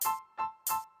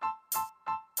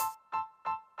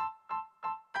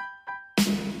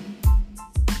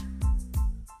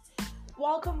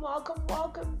welcome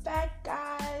back,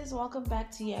 guys. Welcome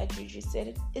back to Yeah Juju Said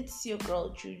It. It's your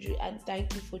girl Juju, and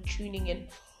thank you for tuning in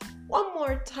one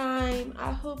more time.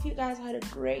 I hope you guys had a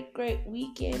great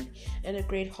weekend and a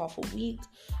great half a week.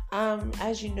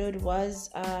 As you know, it was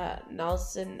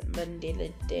Nelson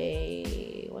Mandela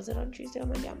Day. Was it on Tuesday or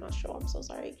Monday? I'm not sure. I'm so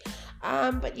sorry.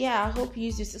 But yeah, I hope you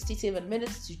use your 67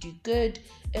 minutes to do good.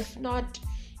 If not,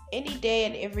 any day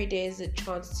and every day is a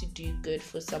chance to do good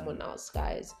for someone else,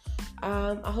 guys.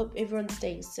 I hope everyone's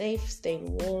staying safe,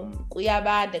 staying warm.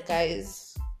 Kuyabanda,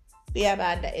 guys.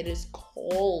 Kuyabanda. It is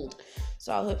cold.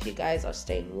 So I hope you guys are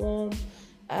staying warm.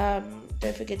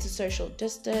 Don't forget to social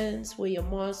distance, wear your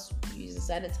mask, use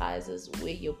sanitizers,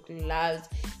 wear your gloves.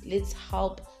 Let's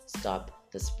help stop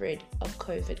the spread of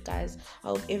COVID, guys. I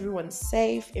hope everyone's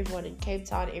safe, everyone in Cape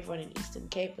Town, everyone in Eastern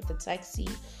Cape with the taxi.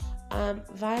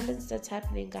 Violence that's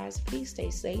happening, guys, please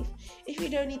stay safe. If you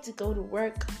don't need to go to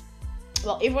work,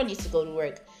 well, everyone needs to go to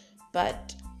work,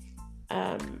 but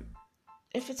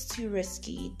if it's too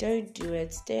risky, don't do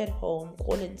it. Stay at home,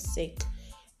 call in sick,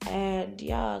 and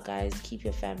yeah, guys, keep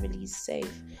your families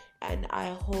safe. And I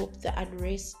hope the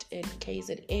unrest in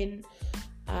KZN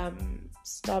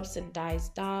stops and dies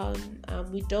down.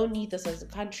 We don't need this as a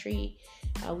country.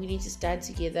 We need to stand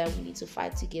together. We need to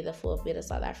fight together for a better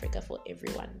South Africa for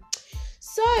everyone.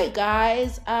 So,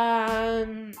 guys,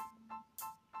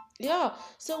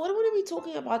 so what I'm going to be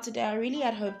talking about today, I really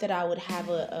had hoped that I would have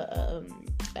a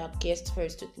guest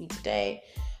host with me today,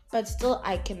 but still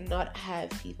I cannot have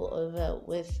people over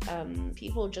with,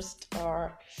 people just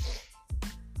are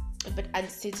a bit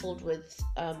unsettled with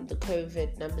the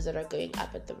COVID numbers that are going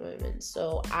up at the moment,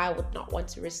 so I would not want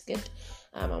to risk it.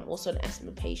 I'm also an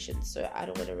asthma patient, so I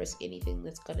don't want to risk anything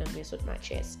that's going to mess with my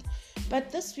chest. But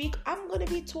this week, I'm going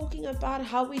to be talking about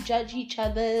how we judge each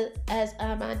other as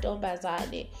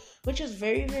amantombazane, which is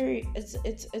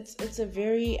it's a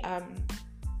very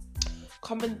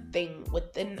common thing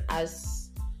within us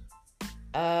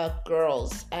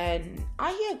girls, and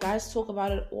I hear guys talk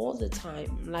about it all the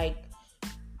time, like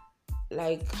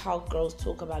how girls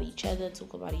talk about each other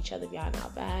behind our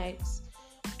backs,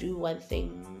 do one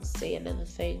thing, say another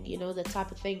thing, the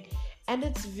type of thing. And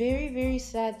it's very, very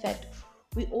sad that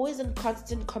we're always in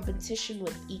constant competition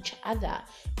with each other.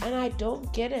 And I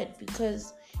don't get it,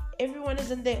 because everyone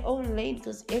is in their own lane,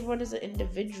 because everyone is an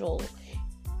individual.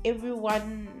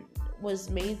 Everyone was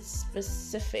made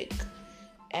specific.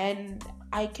 And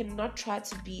I cannot try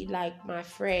to be like my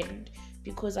friend,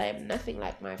 because I am nothing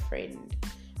like my friend.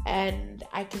 And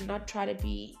I cannot try to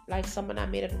be like someone I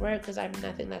met at work, because I'm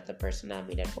nothing like the person I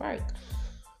met at work.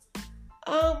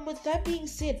 With that being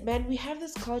said, man, we have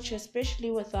this culture, especially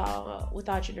with our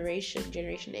generation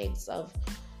X, of,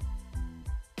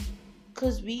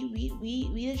 because we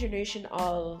the generation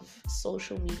of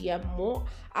social media, more,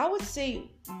 I would say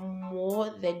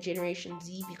more than Generation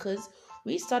Z, because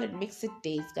we started mixed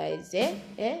days, guys. Where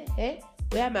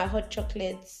are my hot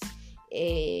chocolates?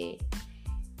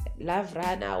 Love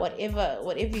Rana,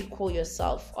 whatever you call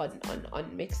yourself on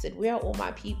Mixed. We are all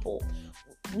my people.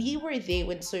 We were there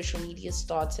when social media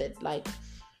started. Like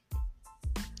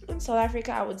in South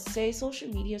Africa, I would say social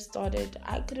media started,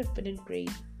 I could have been in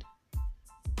grade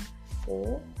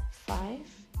 4, 5.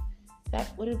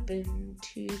 That would have been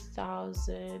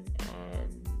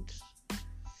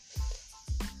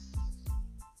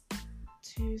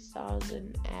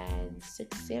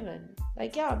 2006, 7.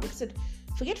 Like, yeah, Mixed.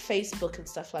 Forget Facebook and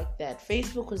stuff like that.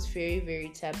 Facebook was very, very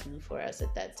taboo for us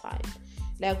at that time.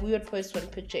 Like, we would post one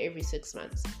picture every 6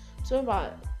 months. So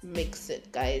about Mixed,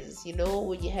 guys.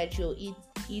 When you had your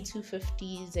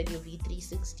E250s and your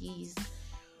V360s.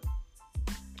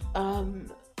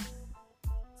 And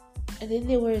then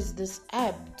there was this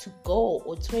app, To Go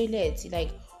or Toilet,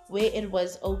 like, where it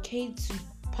was okay to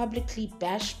publicly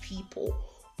bash people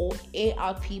or air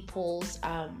out people's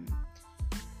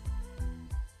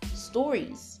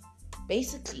stories,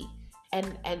 basically,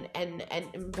 and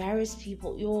embarrass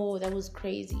people. Yo, that was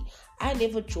crazy. I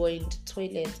never joined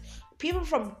Toilet. People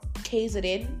from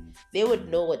KZN, they would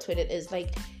know what Toilet is.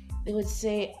 Like, they would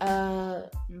say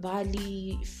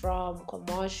Mbali from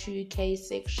Kwamashu K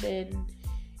section,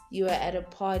 you were at a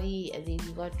party and then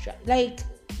you got like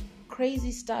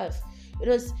crazy stuff. It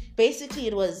was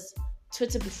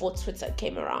Twitter before Twitter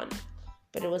came around,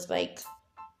 but it was like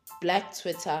Black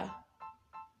Twitter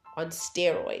on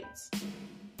steroids.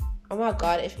 Oh my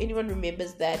god, if anyone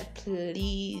remembers that,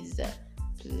 please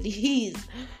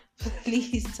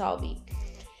tell me.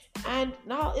 And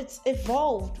now it's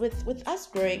evolved with us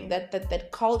growing,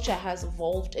 that culture has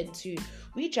evolved into,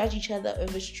 we judge each other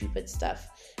over stupid stuff,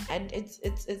 and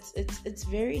it's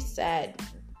very sad.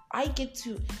 I'm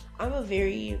a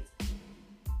very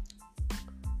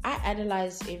I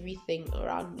analyze everything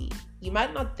around me. You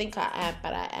might not think I am,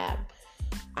 but I am.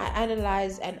 I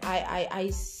analyze and I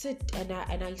sit and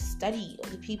I study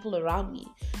the people around me.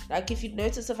 Like, if you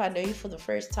notice, if I know you for the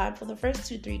first time, for the first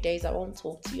 2-3 days, I won't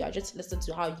talk to you. I just listen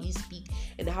to how you speak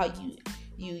and how you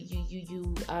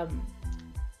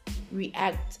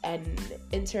react and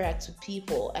interact with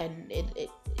people, and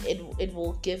it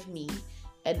will give me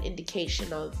an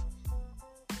indication of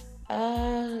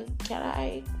can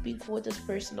I be cool with this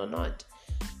person or not.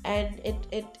 And it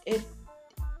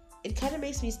kind of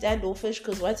makes me standoffish,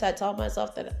 because once I tell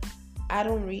myself that I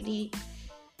don't really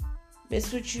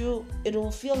mess with you,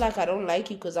 it'll feel like I don't like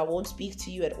you, because I won't speak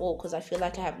to you at all, because I feel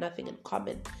like I have nothing in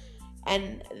common.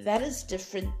 And that is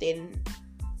different than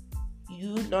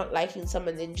you not liking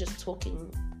someone then just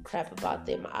talking crap about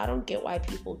them. I don't get why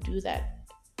people do that.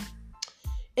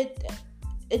 It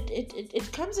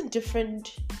comes in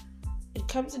different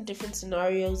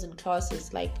scenarios and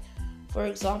classes. Like, for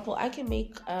example, I can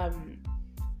make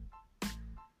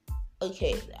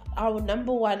our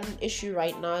number one issue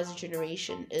right now as a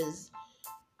generation is,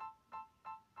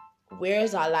 where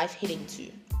is our life heading to?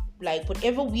 Like,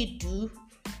 whatever we do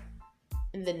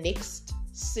in the next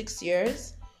 6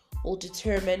 years will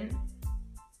determine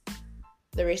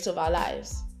the rest of our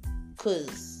lives.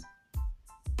 Because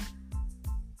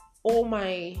all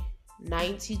my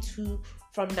 92,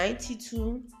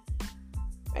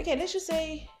 okay, let's just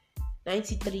say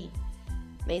 93,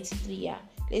 yeah.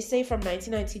 Let's say from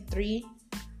 1993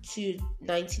 to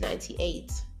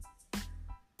 1998,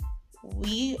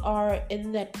 we are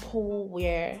in that pool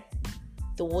where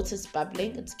the water's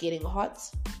bubbling, it's getting hot,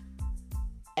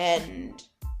 and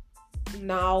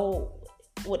now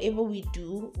whatever we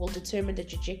do will determine the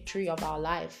trajectory of our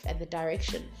life and the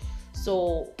direction.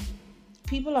 So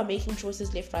people are making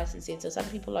choices left, right, and center. Some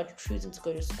people are choosing to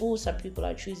go to school. Some people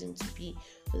are choosing to be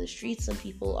for the streets. Some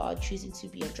people are choosing to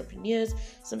be entrepreneurs.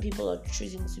 Some people are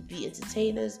choosing to be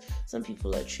entertainers. Some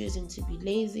people are choosing to be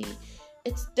lazy.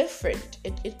 It's different.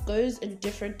 It goes in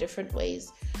different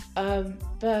ways.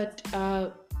 But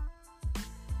I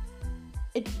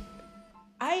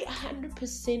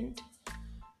 100%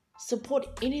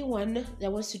 support anyone that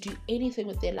wants to do anything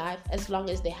with their life, as long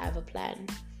as they have a plan.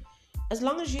 As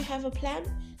long as you have a plan,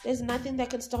 there's nothing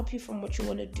that can stop you from what you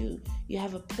want to do. You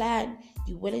have a plan,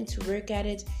 you're willing to work at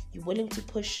it, you're willing to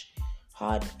push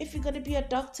hard. If you're going to be a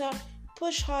doctor,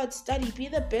 push hard, study, be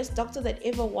the best doctor that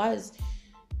ever was.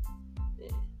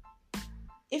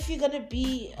 If you're going to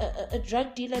be a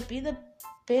drug dealer, be the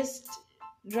best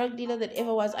drug dealer that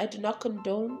ever was. I do not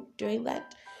condone doing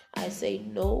that. I say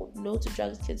no to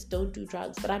drugs. Kids, don't do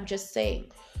drugs. But I'm just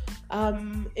saying,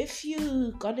 if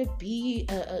you're going to be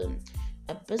a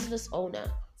business owner,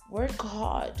 work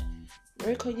hard,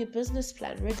 work on your business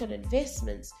plan, work on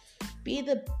investments, be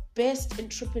the best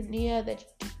entrepreneur that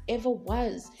ever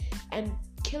was, and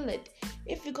kill it.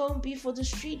 If you're going to be for the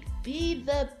street, be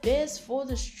the best for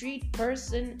the street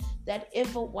person that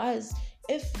ever was.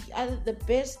 If the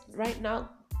best right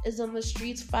now is on the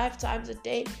streets 5 times a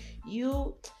day,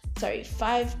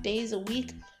 5 days a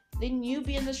week, then you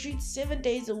be in the streets 7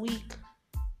 days a week.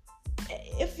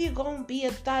 If you're gonna be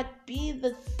a thought, be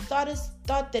the thoughtest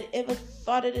thought that ever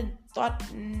thought it and thought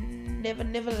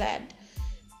never land.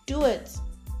 Do it.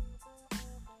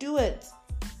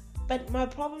 But my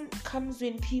problem comes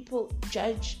when people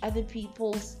judge other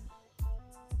people's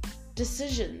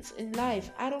decisions in life.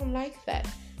 I don't like that.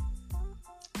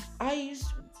 I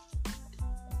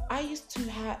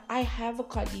have a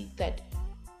colleague that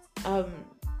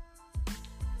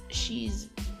she's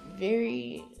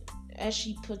very, as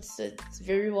she puts it,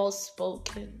 very well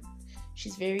spoken.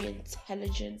 She's very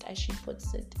intelligent, as she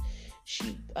puts it.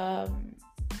 She and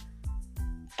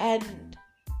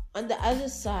on the other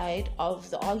side of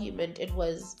the argument, it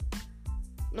was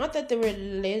not that they were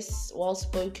less well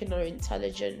spoken or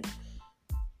intelligent.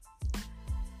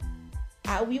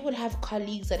 We would have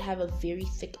colleagues that have a very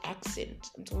thick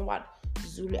accent. I'm talking about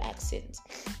Zulu accent,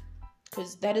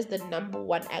 because that is the number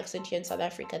one accent here in South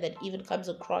Africa that even comes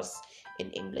across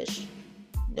in English.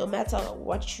 No matter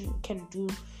what you can do,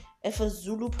 if a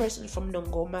Zulu person from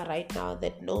Nongoma right now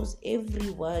that knows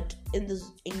every word in the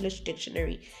English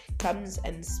dictionary comes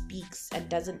and speaks and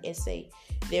does an essay,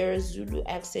 their Zulu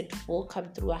accent will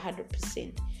come through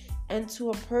 100%. And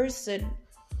to a person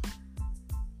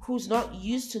who's not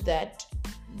used to that,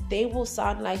 they will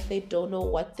sound like they don't know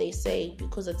what they say,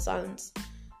 because it sounds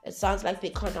like they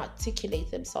can't articulate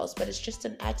themselves, but it's just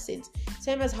an accent.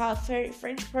 Same as how a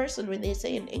French person, when they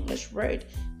say an English word,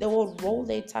 they will roll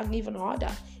their tongue even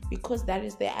harder, because that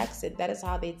is their accent. That is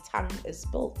how their tongue is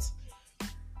built.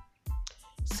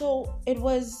 So it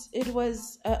was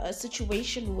a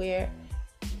situation where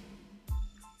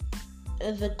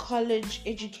the college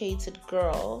educated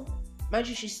girl, mind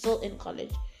you, she's still in college,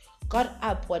 got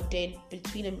up one day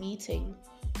between a meeting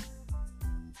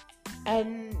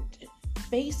and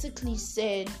basically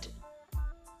said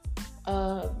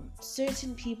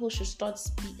certain people should stop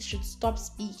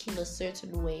speaking a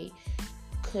certain way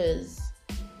because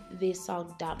they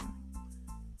sound dumb.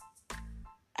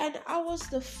 And I was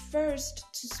the first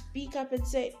to speak up and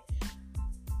say,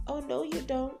 oh no you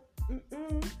don't.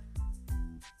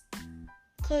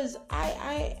 Because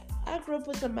I grew up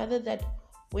with a mother that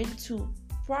went to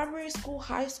primary school,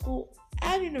 high school,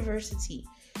 and university.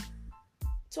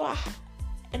 So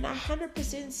in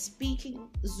 100%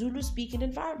 Zulu speaking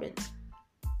environment.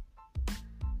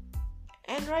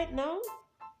 And right now,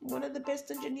 one of the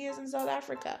best engineers in South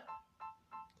Africa.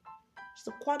 She's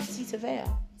a quantity surveyor.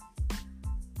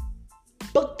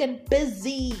 Booked and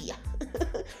busy.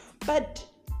 But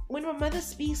when my mother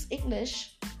speaks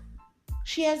English,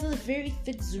 she has a very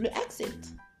thick Zulu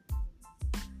accent.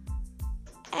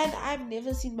 And I've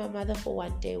never seen my mother for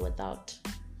one day without.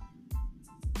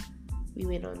 We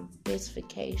went on best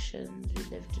vacations. We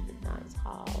lived in a nice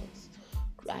house.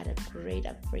 I had a great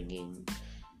upbringing.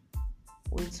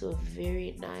 Went to a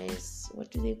very nice,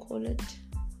 what do they call it?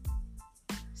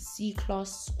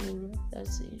 C-class school.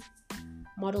 That's it.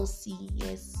 Model C,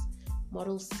 yes.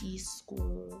 Model C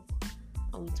school.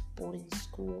 I went to boarding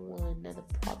school in another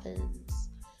province.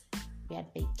 We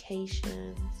had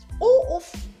vacations. All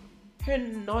of her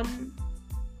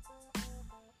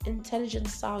non-intelligent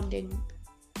sounding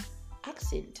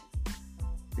accent.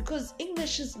 Because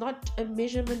English is not a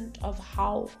measurement of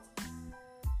how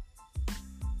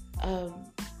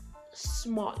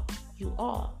smart you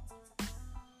are.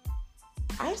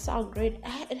 I sound great.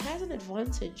 It has an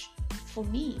advantage for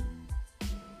me,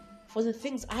 for the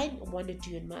things I want to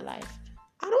do in my life.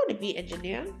 I don't want to be an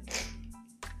engineer.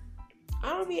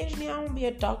 I want to be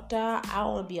a doctor. I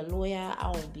want to be a lawyer. I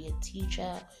want to be a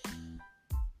teacher.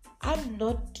 I'm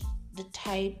not the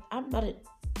type. I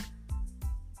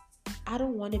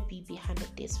don't want to be behind a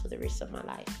desk for the rest of my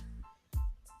life.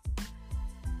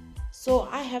 So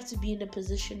I have to be in a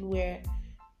position where,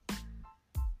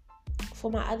 for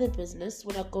my other business,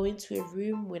 when I go into a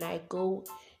room, when I go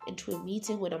into a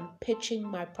meeting, when I'm pitching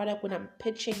my product, when I'm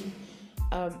pitching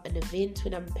an event,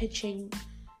 when I'm pitching,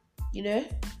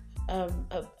 a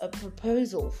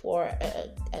proposal for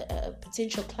a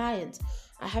potential client,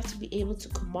 I have to be able to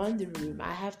command the room.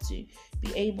 I have to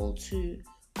be able to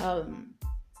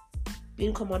be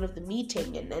in command of the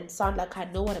meeting and sound like I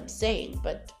know what I'm saying.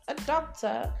 But a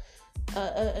doctor,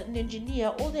 an engineer,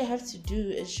 all they have to do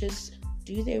is just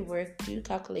do their work, do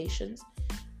calculations,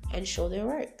 and show their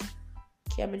work.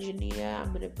 Okay, I'm an engineer, I'm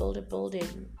going to build a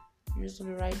building, I'm just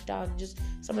going to write down. Just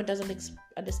someone doesn't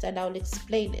understand, I will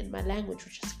explain in my language,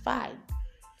 which is fine.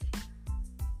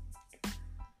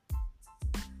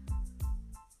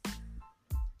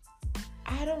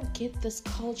 I don't get this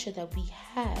culture that we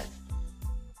have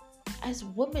as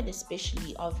women,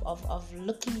 especially of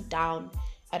looking down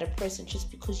at a person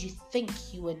just because you think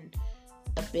you're in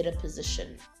a better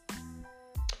position.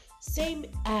 Same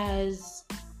as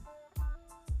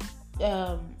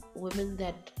women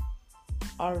that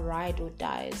are ride or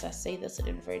dies. I say this in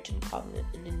inverted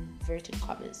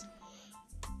commas.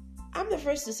 I'm the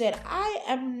first to say it. I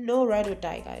am no ride or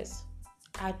die, guys.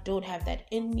 I don't have that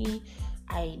in me.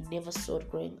 I never saw it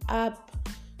growing up,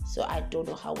 so I don't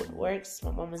know how it works. My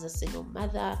mom is a single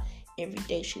mother. Every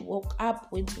day she woke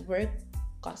up, went to work,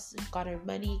 got her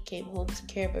money, came home, took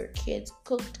care of her kids,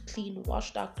 cooked, cleaned,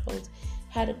 washed our clothes,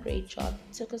 had a great job,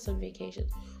 took us on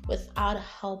vacations without the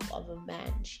help of a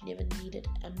man. She never needed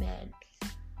a man.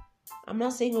 I'm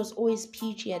not saying it was always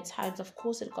peachy at times. Of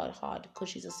course it got hard because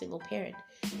she's a single parent,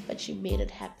 but she made it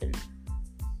happen.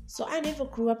 So I never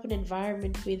grew up in an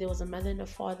environment where there was a mother and a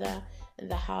father in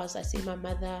the house. I see my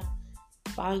mother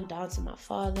bowing down to my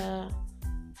father.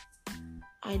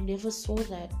 I never saw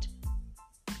that.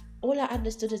 All I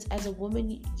understood is, as a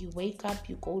woman, you wake up,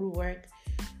 you go to work,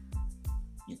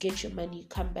 you get your money, you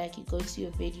come back, you go to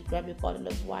your bed, you grab a bottle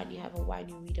of wine, you have a wine,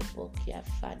 you read a book, you have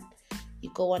fun. You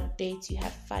go on dates, you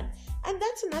have fun. And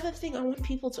that's another thing I want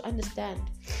people to understand.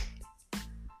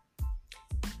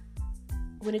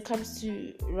 When it comes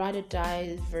to ride or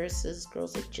die versus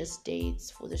girls that just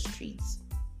dates for the streets,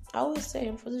 I always say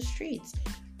I'm for the streets,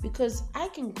 because I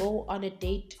can go on a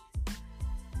date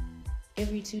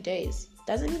every 2 days.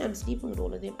 Doesn't mean I'm sleeping with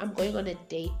all of them. I'm going on a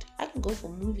date. I can go for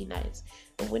movie nights.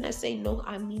 But when I say no,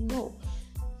 I mean no.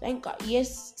 Thank God.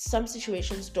 Yes, some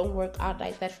situations don't work out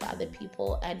like that for other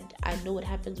people, and I know it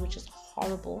happens, which is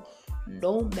horrible.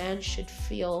 no man should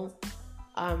feel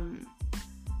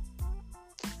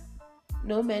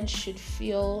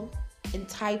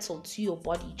entitled to your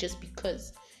body just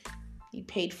because he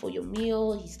paid for your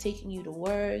meal, he's taking you to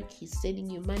work, he's sending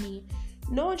you money.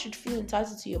 No one should feel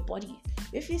entitled to your body.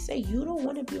 If you say you don't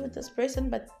want to be with this person,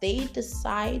 but they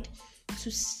decide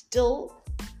to still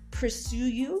pursue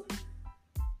you,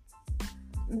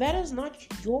 that is not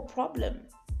your problem.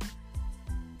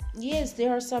 Yes,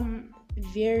 there are some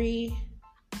very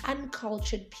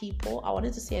uncultured people. I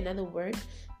wanted to say another word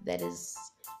that is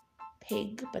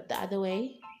pig, but the other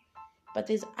way. But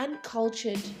there's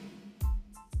uncultured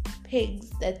pigs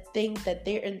that think that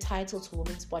they're entitled to a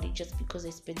woman's body just because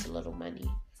they spent a little money,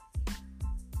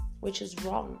 which is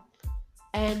wrong.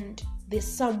 And there's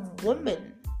some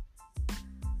women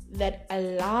that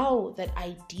allow that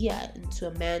idea into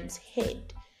a man's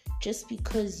head. Just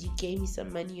because you gave me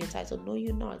some money, you're entitled. No,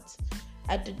 you're not.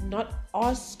 I did not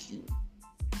ask you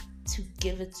to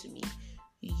give it to me.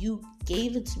 You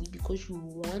gave it to me because you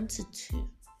wanted to.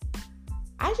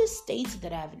 I just stated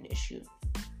that I have an issue.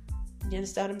 You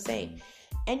understand what I'm saying?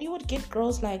 And you would get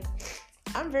girls like,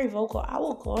 I'm very vocal. I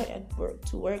will go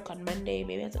to work on Monday.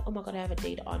 Maybe I say, oh my God, I have a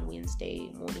date on Wednesday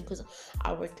morning because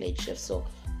I work late shift. So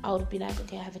I would be like,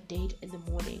 okay, I have a date in the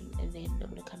morning and then I'm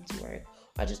going to come to work.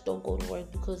 I just don't go to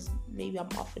work because maybe I'm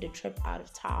offered a trip out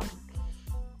of town.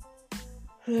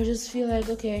 And I just feel like,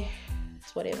 okay,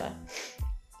 it's whatever.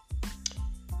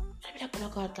 I'd be like, oh my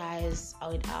God, guys, I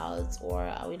went out or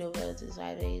I went over to the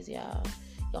sideways, yeah.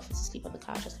 You offered to sleep on the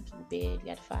couch, I slept in the bed, we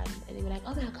had fun. And they were like,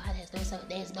 oh my God,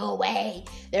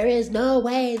 there is no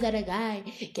way that a guy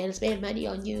can spend money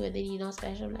on you and then you're not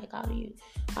special. I'm like,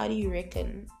 how do you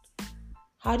reckon?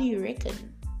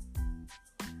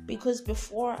 Because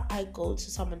before I go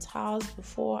to someone's house,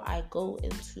 before I go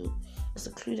into a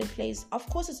secluded place, of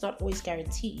course it's not always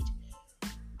guaranteed,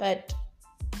 but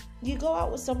you go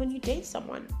out with someone, you date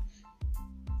someone,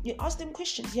 you ask them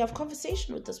questions, you have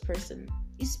conversation with this person,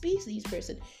 you speak to this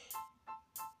person.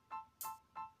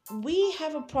 We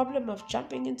have a problem of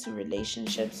jumping into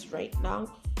relationships right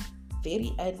now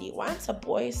very early. Once a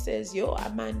boy says, yo,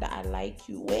 Amanda, I like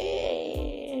you,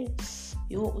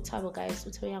 yo, utabo guys,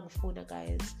 utabo phone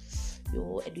guys,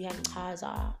 yo,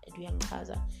 eduyangichaza,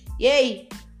 yay,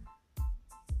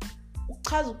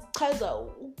 chaza,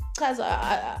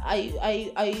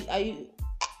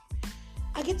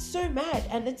 I get so mad,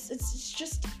 and it's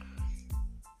just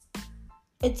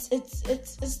it's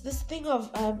this thing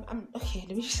of okay,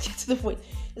 let me just get to the point.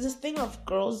 It's this thing of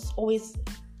girls always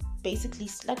basically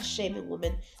slut shaming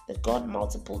women that go on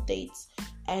multiple dates,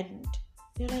 and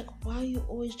you're like, why are you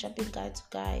always jumping guy to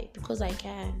guy? Because I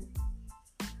can.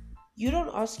 You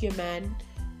don't ask your man,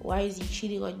 why is he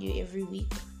cheating on you every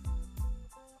week?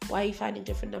 Why are you finding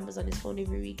different numbers on his phone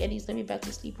every week? And he's coming back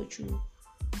to sleep with you.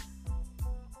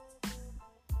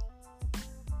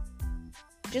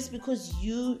 Just because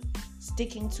you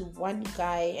sticking to one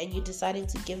guy and you're deciding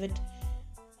to give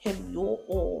him your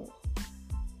all,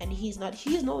 and he's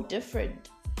no different.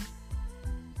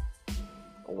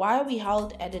 Why are we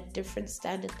held at a different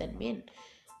standard than men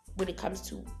when it comes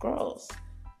to girls?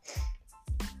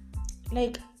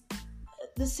 Like,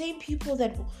 the same people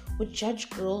that would judge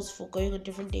girls for going on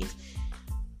different dates.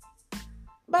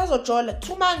 Bazojola,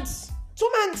 2 months.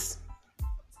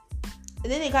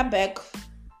 And then they come back.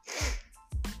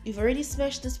 You've already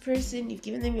smashed this person. You've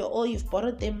given them your all. You've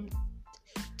borrowed them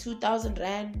 2,000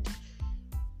 rand.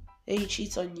 Then he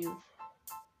cheats on you.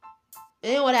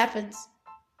 And then what happens?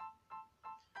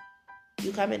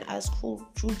 You come and ask for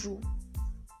Juju,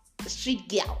 the street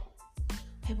girl.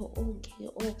 I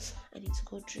need to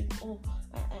go drink.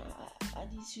 I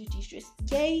need to de-stress.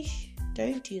 Yay!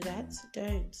 Don't do that.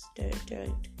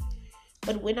 Don't.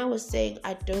 But when I was saying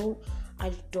I don't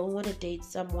want to date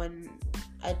someone,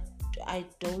 I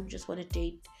don't just want to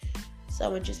date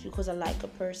someone just because I like a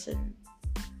person.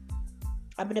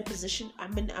 I'm in a position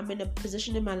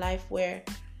in my life where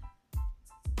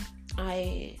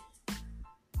I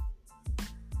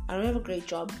don't have a great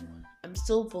job. I'm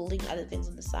still building other things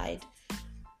on the side.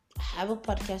 I have a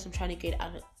podcast I'm trying to get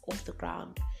off the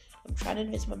ground. I'm trying to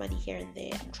invest my money here and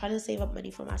there. I'm trying to save up money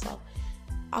for myself.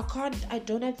 I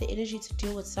don't have the energy to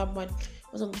deal with someone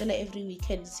who's on every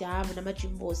weekend.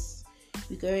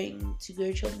 We're going to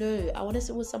go chill. No, I want to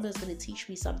sit with someone that's going to teach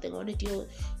me something. I want to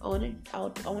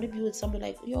be with someone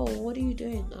like, yo, what are you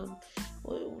doing?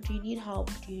 Do you need help?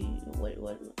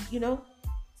 What you know?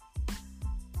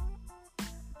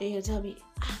 And he'll tell me,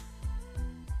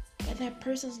 but that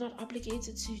person's not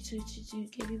obligated to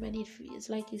give you money. It's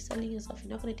like you're selling yourself.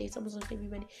 You're not going to date someone who's going to give you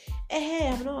money. Hey,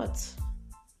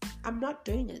 I'm not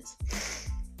doing it.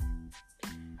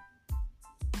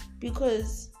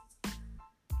 because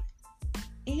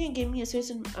you can give me a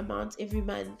certain amount every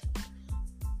month.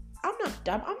 I'm not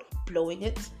dumb. I'm not blowing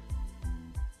it.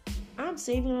 I'm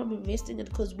saving, I'm investing it,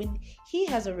 because when he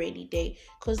has a rainy day,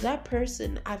 because that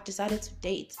person I've decided to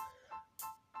date,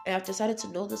 and I've decided to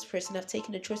know this person, I've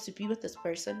taken a choice to be with this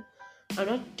person. I'm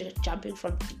not jumping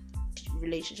from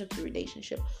relationship to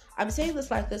relationship. I'm saying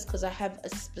this like this because I have a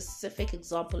specific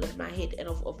example in my head and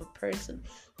of a person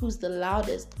who's the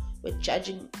loudest with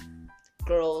judging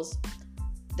girls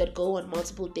that go on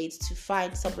multiple dates to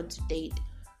find someone to date.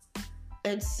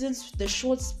 And since the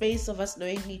short space of us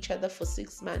knowing each other for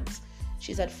 6 months,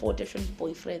 she's had 4 different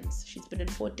boyfriends. She's been in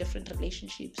 4 different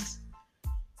relationships.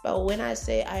 But when I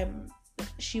say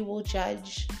she will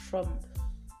judge from.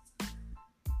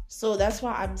 So that's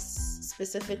why I'm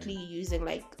specifically using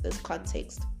like this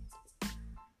context.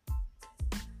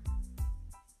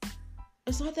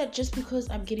 It's not that just because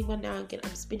I'm getting one now,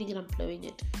 I'm spinning it, I'm blowing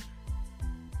it.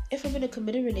 If I'm in a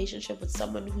committed relationship with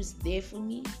someone who's there for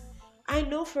me, I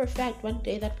know for a fact one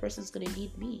day that person's going to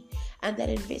need me. And that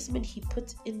investment he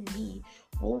put in me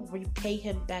will repay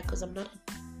him back, because I'm not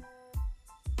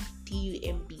a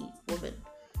DUMB woman.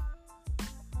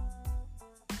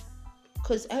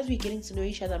 Because as we're getting to know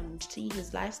each other, I'm seeing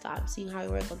his lifestyle, I'm seeing how he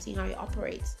works, I'm seeing how he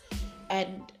operates.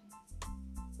 And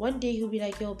one day he'll be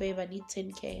like, yo babe, I need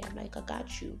 10K. I'm like, I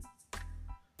got you.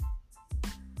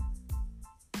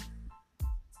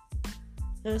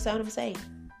 You understand what I'm saying?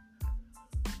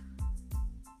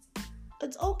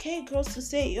 It's okay, girls, to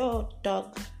say, yo,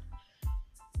 dog,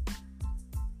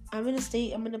 I'm in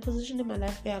a position in my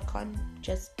life where I can't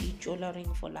just be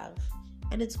jollering for love.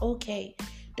 And it's okay.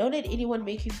 Don't let anyone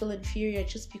make you feel inferior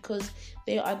just because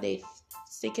they're on their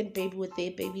second baby with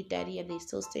their baby daddy and they're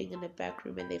still staying in the back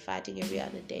room and they're fighting every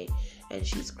other day. And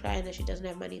she's crying that she doesn't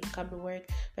have money to come to work,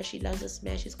 but she loves this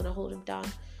man. She's going to hold him down.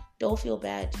 Don't feel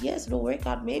bad. Yes, it'll work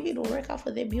out. Maybe it'll work out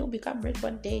for them. He'll become rich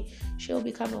one day. She'll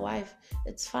become a wife.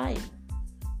 It's fine.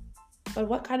 But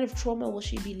what kind of trauma will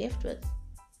she be left with?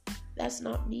 That's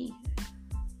not me.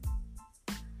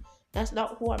 That's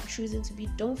not who I'm choosing to be.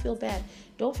 Don't feel bad.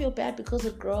 Don't feel bad because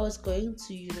a girl is going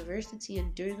to university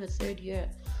and doing her 3rd year,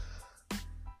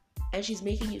 and she's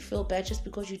making you feel bad just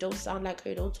because you don't sound like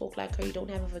her, don't talk like her, you don't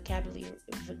have a vocabulary.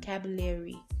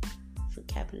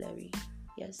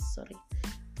 Yes, sorry,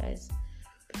 guys.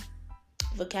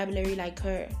 Vocabulary like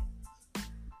her.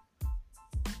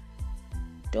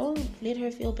 Don't let her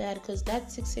feel bad, because that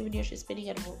 6-7 years she's spending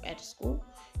at school,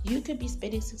 you could be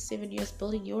spending 6-7 years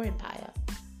building your empire.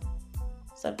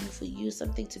 Something for you,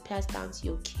 something to pass down to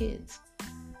your kids.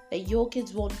 That your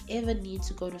kids won't ever need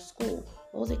to go to school.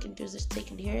 All they can do is just take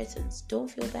inheritance. Don't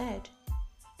feel bad.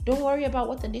 Don't worry about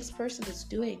what the next person is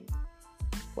doing.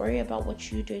 Worry about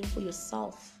what you're doing for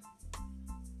yourself.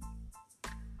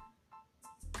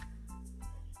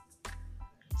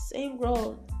 Same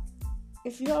girl.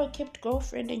 If you're a kept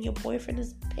girlfriend and your boyfriend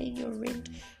is paying your rent,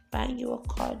 buying you a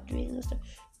car, doing this stuff,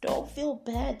 don't feel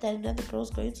bad that another girl's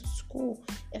going to school.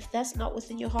 If that's not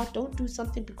within your heart, don't do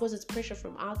something because it's pressure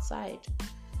from outside.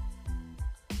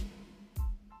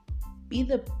 Be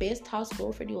the best house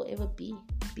girlfriend you'll ever be.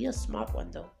 Be a smart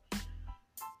one though.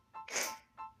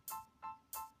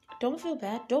 Don't feel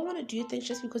bad. Don't want to do things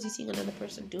just because you're seeing another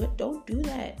person do it. Don't do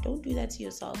that. Don't do that to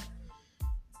yourself.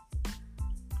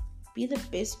 Be the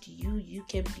best you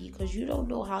can be, because you don't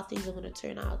know how things are going to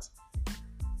turn out.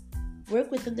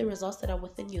 Work within the results that are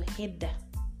within your head.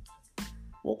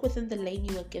 Walk within the lane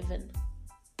you were given.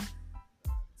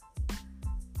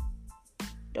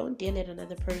 Don't dare let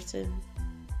another person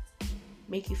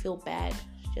make you feel bad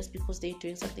just because they're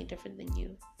doing something different than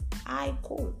you.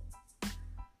 Cool.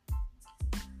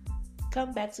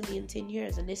 Come back to me in 10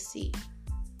 years and let's see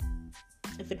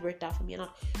if it worked out for me or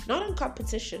not. Not in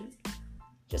competition.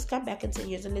 Just come back in 10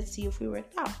 years and let's see if we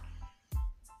worked out.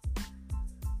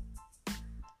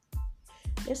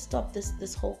 Let's stop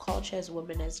this whole culture as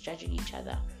women as judging each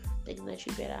other, thinking that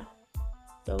you're better.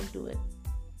 Don't do it.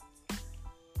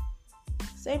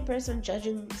 Same person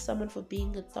judging someone for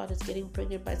being a thought is getting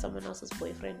pregnant by someone else's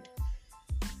boyfriend.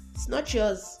 It's not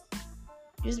yours.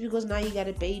 Just because now you got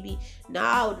a baby.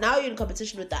 Now you're in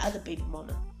competition with the other baby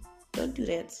mama. Don't do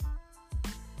that.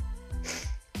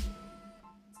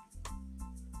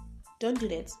 Don't do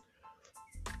that.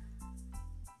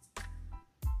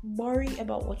 Worry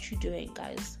about what you're doing,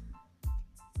 guys.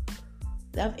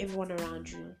 Love everyone around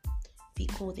you. Be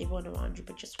cool with everyone around you,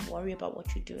 but just worry about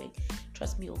what you're doing.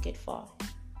 Trust me, you'll get far.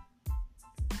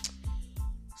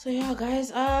 So yeah, guys,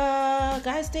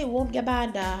 stay warm,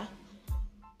 Gabanda.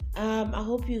 I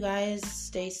hope you guys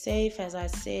stay safe, as I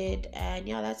said, and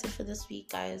yeah, that's it for this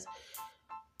week, guys.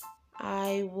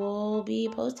 I will be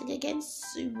posting again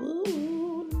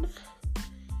soon.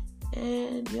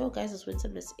 And yo, guys, this winter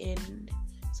must end.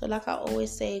 So like I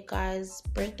always say, guys,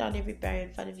 break down every barrier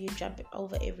in front of you, jump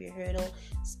over every hurdle,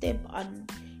 step on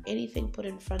anything put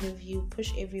in front of you,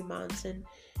 push every mountain,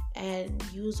 and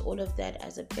use all of that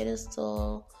as a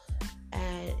pedestal.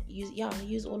 And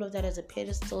use all of that as a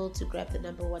pedestal to grab the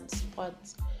number one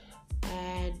spot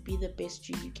and be the best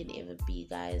you can ever be,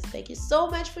 guys. Thank you so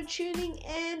much for tuning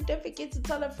in. Don't forget to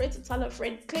tell a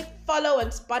friend. Click follow on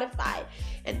Spotify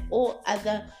and all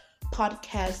other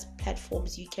podcast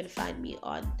platforms you can find me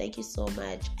on. Thank you so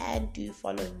much, and do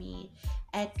follow me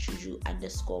at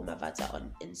Juju_Mavata on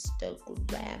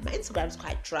Instagram. My Instagram is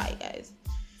quite dry, guys,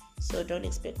 so don't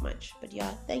expect much, but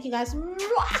yeah, thank you guys.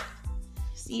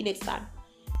 See you next time.